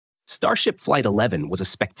Starship Flight 11 was a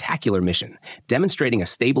spectacular mission, demonstrating a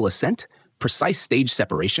stable ascent, precise stage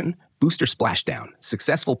separation, booster splashdown,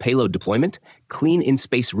 successful payload deployment, clean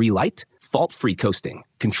in-space relight, fault-free coasting,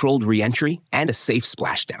 controlled reentry, and a safe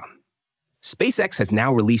splashdown. SpaceX has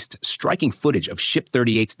now released striking footage of Ship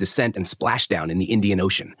 38's descent and splashdown in the Indian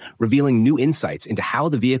Ocean, revealing new insights into how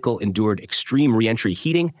the vehicle endured extreme reentry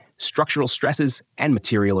heating, structural stresses, and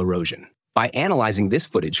material erosion. By analyzing this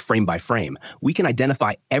footage frame by frame, we can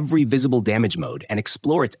identify every visible damage mode and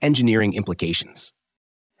explore its engineering implications.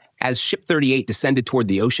 As Ship 38 descended toward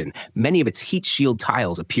the ocean, many of its heat shield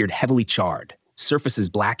tiles appeared heavily charred, surfaces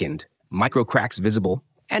blackened, microcracks visible,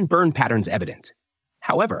 and burn patterns evident.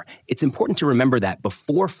 However, it's important to remember that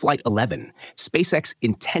before Flight 11, SpaceX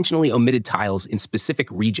intentionally omitted tiles in specific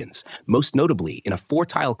regions, most notably in a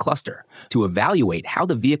 4-tile cluster, to evaluate how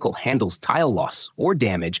the vehicle handles tile loss or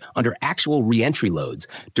damage under actual reentry loads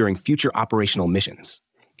during future operational missions.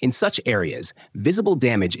 In such areas, visible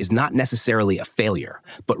damage is not necessarily a failure,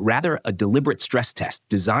 but rather a deliberate stress test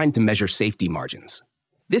designed to measure safety margins.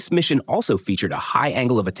 This mission also featured a high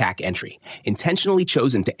angle of attack entry, intentionally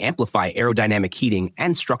chosen to amplify aerodynamic heating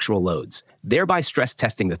and structural loads, thereby stress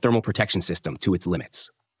testing the thermal protection system to its limits.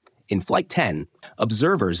 In Flight 10,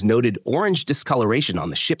 observers noted orange discoloration on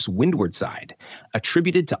the ship's windward side,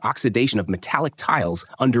 attributed to oxidation of metallic tiles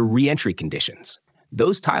under re-entry conditions.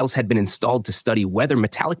 Those tiles had been installed to study whether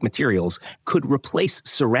metallic materials could replace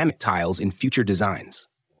ceramic tiles in future designs.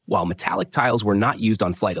 While metallic tiles were not used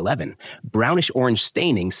on Flight 11, brownish-orange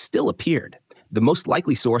staining still appeared. The most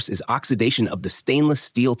likely source is oxidation of the stainless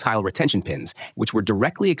steel tile retention pins, which were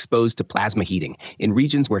directly exposed to plasma heating in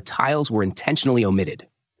regions where tiles were intentionally omitted.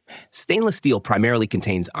 Stainless steel primarily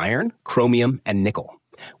contains iron, chromium, and nickel.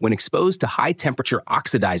 When exposed to high-temperature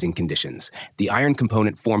oxidizing conditions, the iron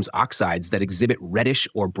component forms oxides that exhibit reddish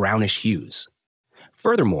or brownish hues.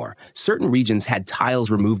 Furthermore, certain regions had tiles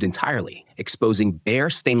removed entirely, exposing bare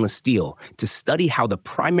stainless steel to study how the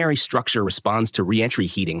primary structure responds to re-entry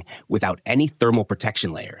heating without any thermal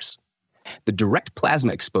protection layers. The direct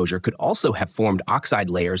plasma exposure could also have formed oxide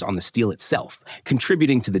layers on the steel itself,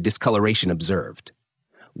 contributing to the discoloration observed.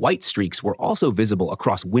 White streaks were also visible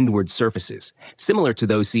across windward surfaces, similar to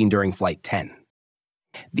those seen during Flight 10.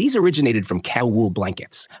 These originated from cow wool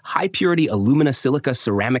blankets, high-purity alumina-silica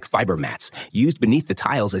ceramic fiber mats used beneath the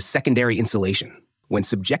tiles as secondary insulation. When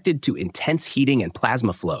subjected to intense heating and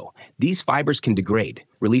plasma flow, these fibers can degrade,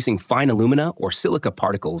 releasing fine alumina or silica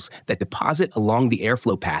particles that deposit along the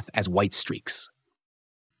airflow path as white streaks.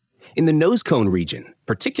 In the nose cone region,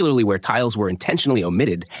 particularly where tiles were intentionally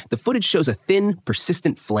omitted, the footage shows a thin,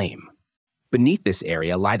 persistent flame. Beneath this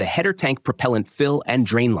area lie the header tank propellant fill and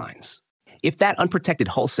drain lines. If that unprotected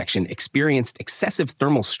hull section experienced excessive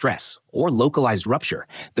thermal stress or localized rupture,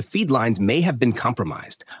 the feed lines may have been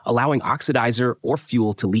compromised, allowing oxidizer or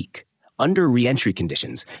fuel to leak. Under re-entry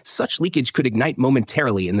conditions, such leakage could ignite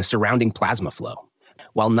momentarily in the surrounding plasma flow.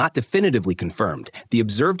 While not definitively confirmed, the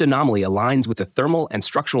observed anomaly aligns with the thermal and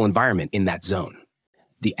structural environment in that zone.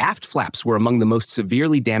 The aft flaps were among the most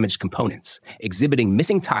severely damaged components, exhibiting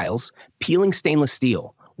missing tiles, peeling stainless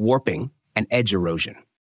steel, warping, and edge erosion.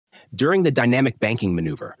 During the dynamic banking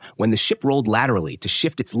maneuver, when the ship rolled laterally to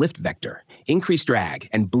shift its lift vector, increase drag,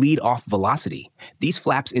 and bleed off velocity, these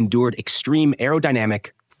flaps endured extreme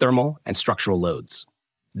aerodynamic, thermal, and structural loads.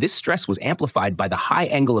 This stress was amplified by the high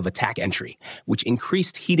angle of attack entry, which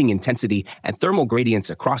increased heating intensity and thermal gradients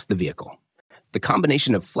across the vehicle. The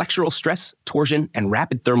combination of flexural stress, torsion, and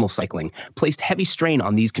rapid thermal cycling placed heavy strain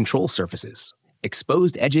on these control surfaces.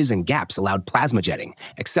 Exposed edges and gaps allowed plasma jetting,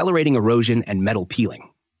 accelerating erosion and metal peeling.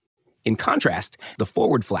 In contrast, the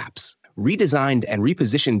forward flaps, redesigned and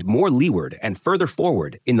repositioned more leeward and further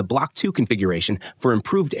forward in the Block 2 configuration for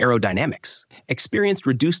improved aerodynamics, experienced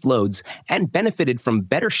reduced loads and benefited from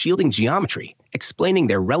better shielding geometry, explaining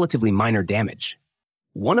their relatively minor damage.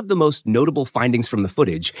 One of the most notable findings from the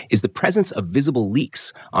footage is the presence of visible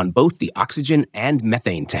leaks on both the oxygen and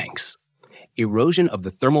methane tanks. Erosion of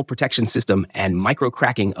the thermal protection system and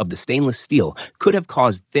microcracking of the stainless steel could have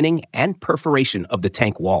caused thinning and perforation of the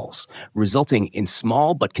tank walls, resulting in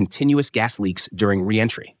small but continuous gas leaks during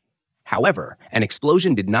re-entry. However, an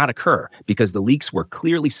explosion did not occur because the leaks were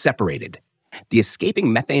clearly separated. The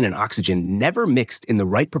escaping methane and oxygen never mixed in the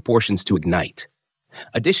right proportions to ignite.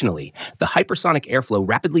 Additionally, the hypersonic airflow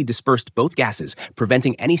rapidly dispersed both gases,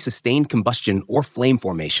 preventing any sustained combustion or flame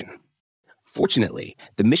formation. Fortunately,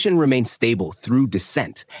 the mission remained stable through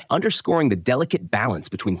descent, underscoring the delicate balance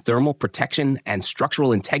between thermal protection and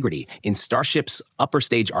structural integrity in Starship's upper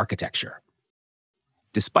stage architecture.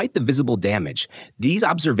 Despite the visible damage, these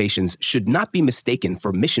observations should not be mistaken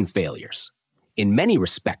for mission failures. In many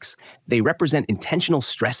respects, they represent intentional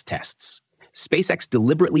stress tests. SpaceX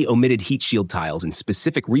deliberately omitted heat shield tiles in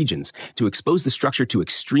specific regions to expose the structure to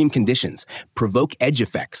extreme conditions, provoke edge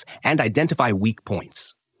effects, and identify weak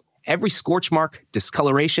points. Every scorch mark,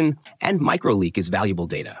 discoloration, and microleak is valuable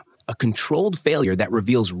data, a controlled failure that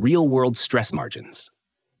reveals real-world stress margins.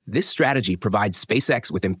 This strategy provides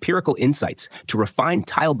SpaceX with empirical insights to refine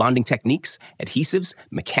tile bonding techniques, adhesives,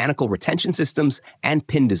 mechanical retention systems, and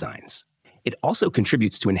pin designs. It also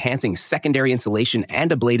contributes to enhancing secondary insulation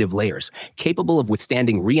and ablative layers, capable of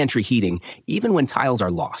withstanding reentry heating even when tiles are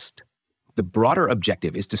lost. The broader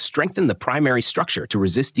objective is to strengthen the primary structure to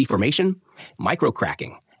resist deformation,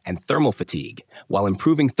 microcracking, and thermal fatigue, while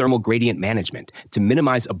improving thermal gradient management to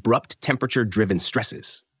minimize abrupt temperature-driven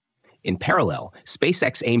stresses. In parallel,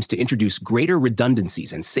 SpaceX aims to introduce greater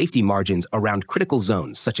redundancies and safety margins around critical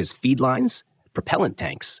zones such as feed lines, propellant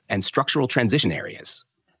tanks, and structural transition areas.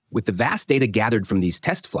 With the vast data gathered from these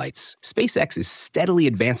test flights, SpaceX is steadily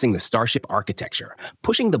advancing the Starship architecture,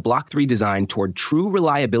 pushing the Block 3 design toward true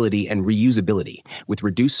reliability and reusability, with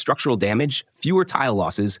reduced structural damage, fewer tile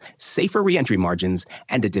losses, safer reentry margins,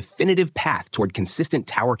 and a definitive path toward consistent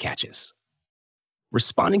tower catches.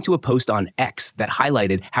 Responding to a post on X that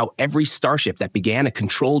highlighted how every Starship that began a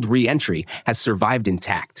controlled re-entry has survived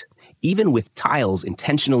intact, even with tiles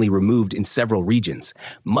intentionally removed in several regions,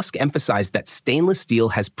 Musk emphasized that stainless steel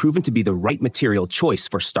has proven to be the right material choice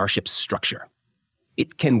for Starship's structure.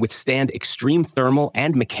 It can withstand extreme thermal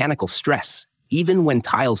and mechanical stress, even when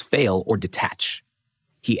tiles fail or detach.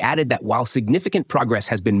 He added that while significant progress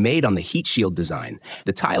has been made on the heat shield design,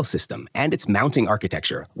 the tile system and its mounting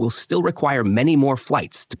architecture will still require many more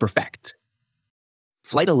flights to perfect.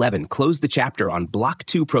 Flight 11 closed the chapter on Block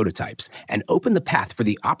 2 prototypes and opened the path for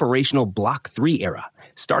the operational Block 3 era,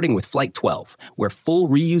 starting with Flight 12, where full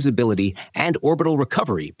reusability and orbital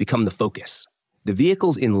recovery become the focus. The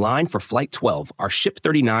vehicles in line for Flight 12 are Ship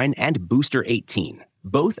 39 and Booster 18,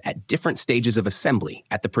 both at different stages of assembly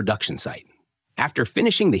at the production site. After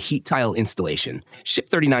finishing the heat tile installation, Ship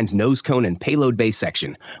 39's nose cone and payload bay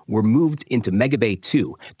section were moved into Mega Bay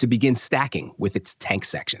 2 to begin stacking with its tank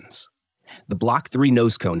sections. The Block 3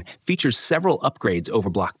 nose cone features several upgrades over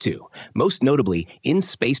Block 2, most notably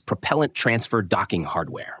in-space propellant transfer docking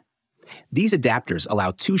hardware. These adapters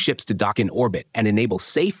allow two ships to dock in orbit and enable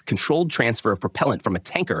safe, controlled transfer of propellant from a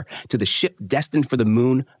tanker to the ship destined for the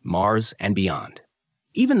Moon, Mars, and beyond.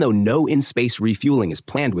 Even though no in-space refueling is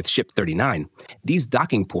planned with Ship 39, these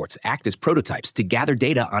docking ports act as prototypes to gather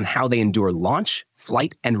data on how they endure launch,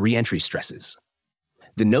 flight, and re-entry stresses.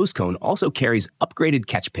 The nose cone also carries upgraded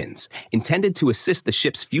catch pins, intended to assist the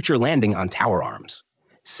ship's future landing on tower arms.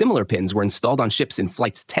 Similar pins were installed on ships in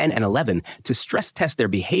Flights 10 and 11 to stress test their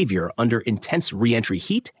behavior under intense re-entry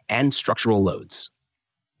heat and structural loads.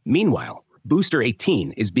 Meanwhile, Booster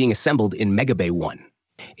 18 is being assembled in Mega Bay 1.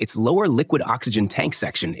 Its lower liquid oxygen tank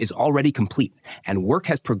section is already complete, and work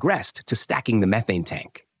has progressed to stacking the methane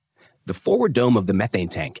tank. The forward dome of the methane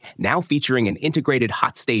tank, now featuring an integrated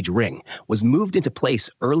hot stage ring, was moved into place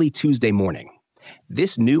early Tuesday morning.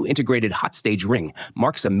 This new integrated hot stage ring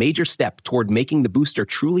marks a major step toward making the booster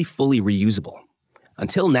truly fully reusable.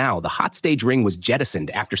 Until now, the hot stage ring was jettisoned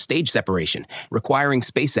after stage separation, requiring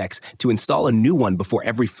SpaceX to install a new one before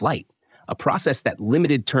every flight, a process that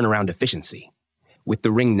limited turnaround efficiency. With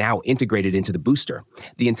the ring now integrated into the booster,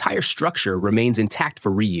 the entire structure remains intact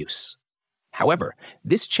for reuse. However,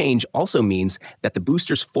 this change also means that the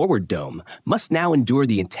booster's forward dome must now endure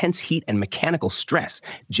the intense heat and mechanical stress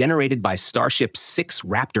generated by Starship's 6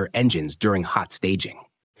 Raptor engines during hot staging.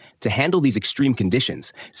 To handle these extreme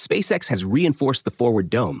conditions, SpaceX has reinforced the forward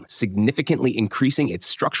dome, significantly increasing its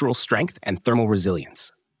structural strength and thermal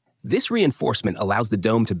resilience. This reinforcement allows the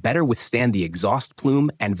dome to better withstand the exhaust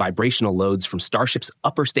plume and vibrational loads from Starship's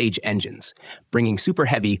upper stage engines, bringing Super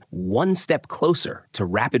Heavy one step closer to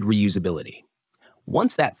rapid reusability.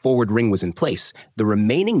 Once that forward ring was in place, the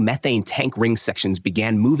remaining methane tank ring sections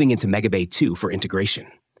began moving into Mega Bay 2 for integration.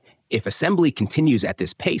 If assembly continues at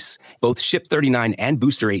this pace, both Ship 39 and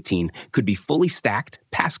Booster 18 could be fully stacked,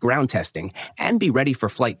 pass ground testing, and be ready for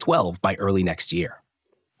Flight 12 by early next year.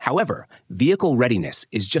 However, vehicle readiness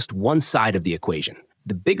is just one side of the equation.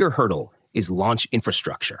 The bigger hurdle is launch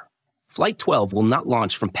infrastructure. Flight 12 will not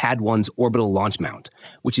launch from Pad 1's orbital launch mount,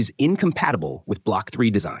 which is incompatible with Block 3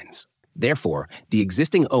 designs. Therefore, the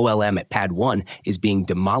existing OLM at Pad 1 is being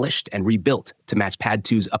demolished and rebuilt to match Pad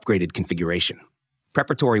 2's upgraded configuration.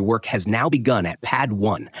 Preparatory work has now begun at Pad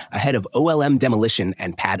 1 ahead of OLM demolition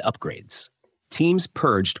and pad upgrades. Teams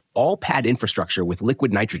purged all pad infrastructure with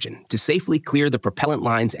liquid nitrogen to safely clear the propellant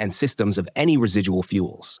lines and systems of any residual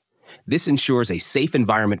fuels. This ensures a safe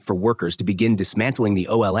environment for workers to begin dismantling the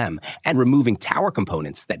OLM and removing tower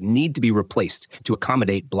components that need to be replaced to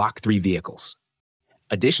accommodate Block 3 vehicles.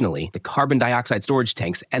 Additionally, the carbon dioxide storage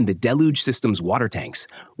tanks and the deluge system's water tanks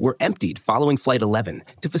were emptied following Flight 11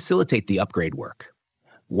 to facilitate the upgrade work.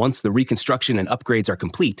 Once the reconstruction and upgrades are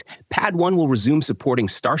complete, Pad 1 will resume supporting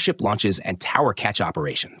Starship launches and tower catch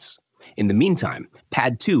operations. In the meantime,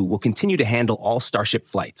 Pad 2 will continue to handle all Starship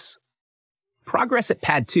flights. Progress at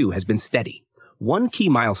Pad 2 has been steady. One key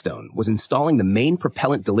milestone was installing the main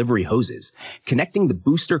propellant delivery hoses, connecting the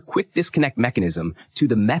booster quick disconnect mechanism to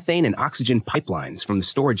the methane and oxygen pipelines from the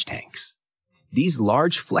storage tanks. These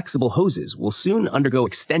large, flexible hoses will soon undergo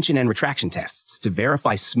extension and retraction tests to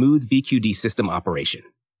verify smooth BQD system operation.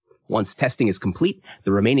 Once testing is complete,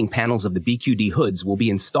 the remaining panels of the BQD hoods will be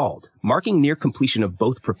installed, marking near completion of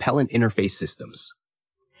both propellant interface systems.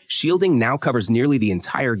 Shielding now covers nearly the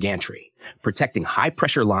entire gantry, protecting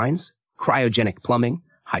high-pressure lines, cryogenic plumbing,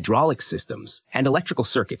 hydraulic systems, and electrical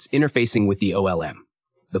circuits interfacing with the OLM.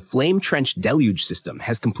 The flame trench deluge system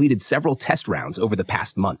has completed several test rounds over the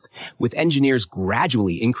past month, with engineers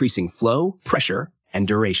gradually increasing flow, pressure, and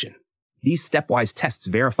duration. These stepwise tests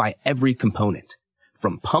verify every component,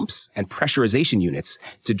 from pumps and pressurization units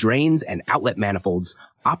to drains and outlet manifolds,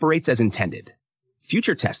 operates as intended.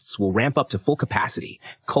 Future tests will ramp up to full capacity,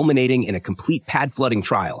 culminating in a complete pad flooding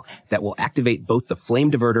trial that will activate both the flame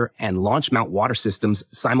diverter and launch mount water systems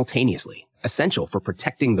simultaneously, essential for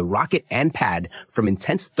protecting the rocket and pad from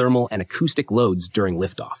intense thermal and acoustic loads during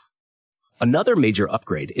liftoff. Another major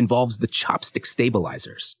upgrade involves the chopstick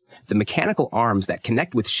stabilizers, the mechanical arms that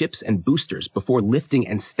connect with ships and boosters before lifting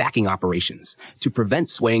and stacking operations to prevent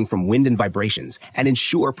swaying from wind and vibrations and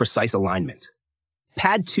ensure precise alignment.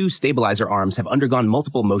 Pad 2 stabilizer arms have undergone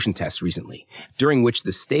multiple motion tests recently, during which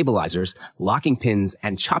the stabilizers, locking pins,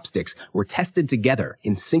 and chopsticks were tested together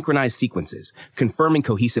in synchronized sequences, confirming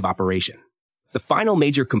cohesive operation. The final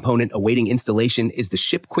major component awaiting installation is the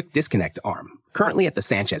ship quick disconnect arm, currently at the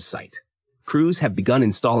Sanchez site. Crews have begun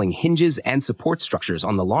installing hinges and support structures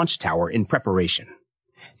on the launch tower in preparation.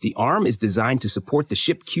 The arm is designed to support the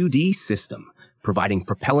ship QD system, providing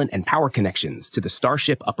propellant and power connections to the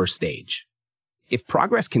Starship upper stage. If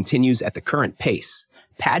progress continues at the current pace,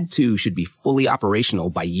 Pad 2 should be fully operational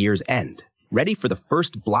by year's end, ready for the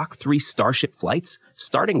first Block 3 Starship flights,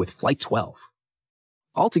 starting with Flight 12.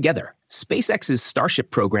 Altogether, SpaceX's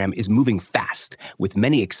Starship program is moving fast, with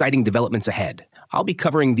many exciting developments ahead. I'll be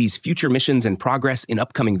covering these future missions and progress in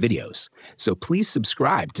upcoming videos, so please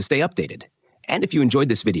subscribe to stay updated. And if you enjoyed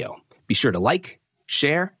this video, be sure to like,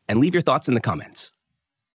 share, and leave your thoughts in the comments.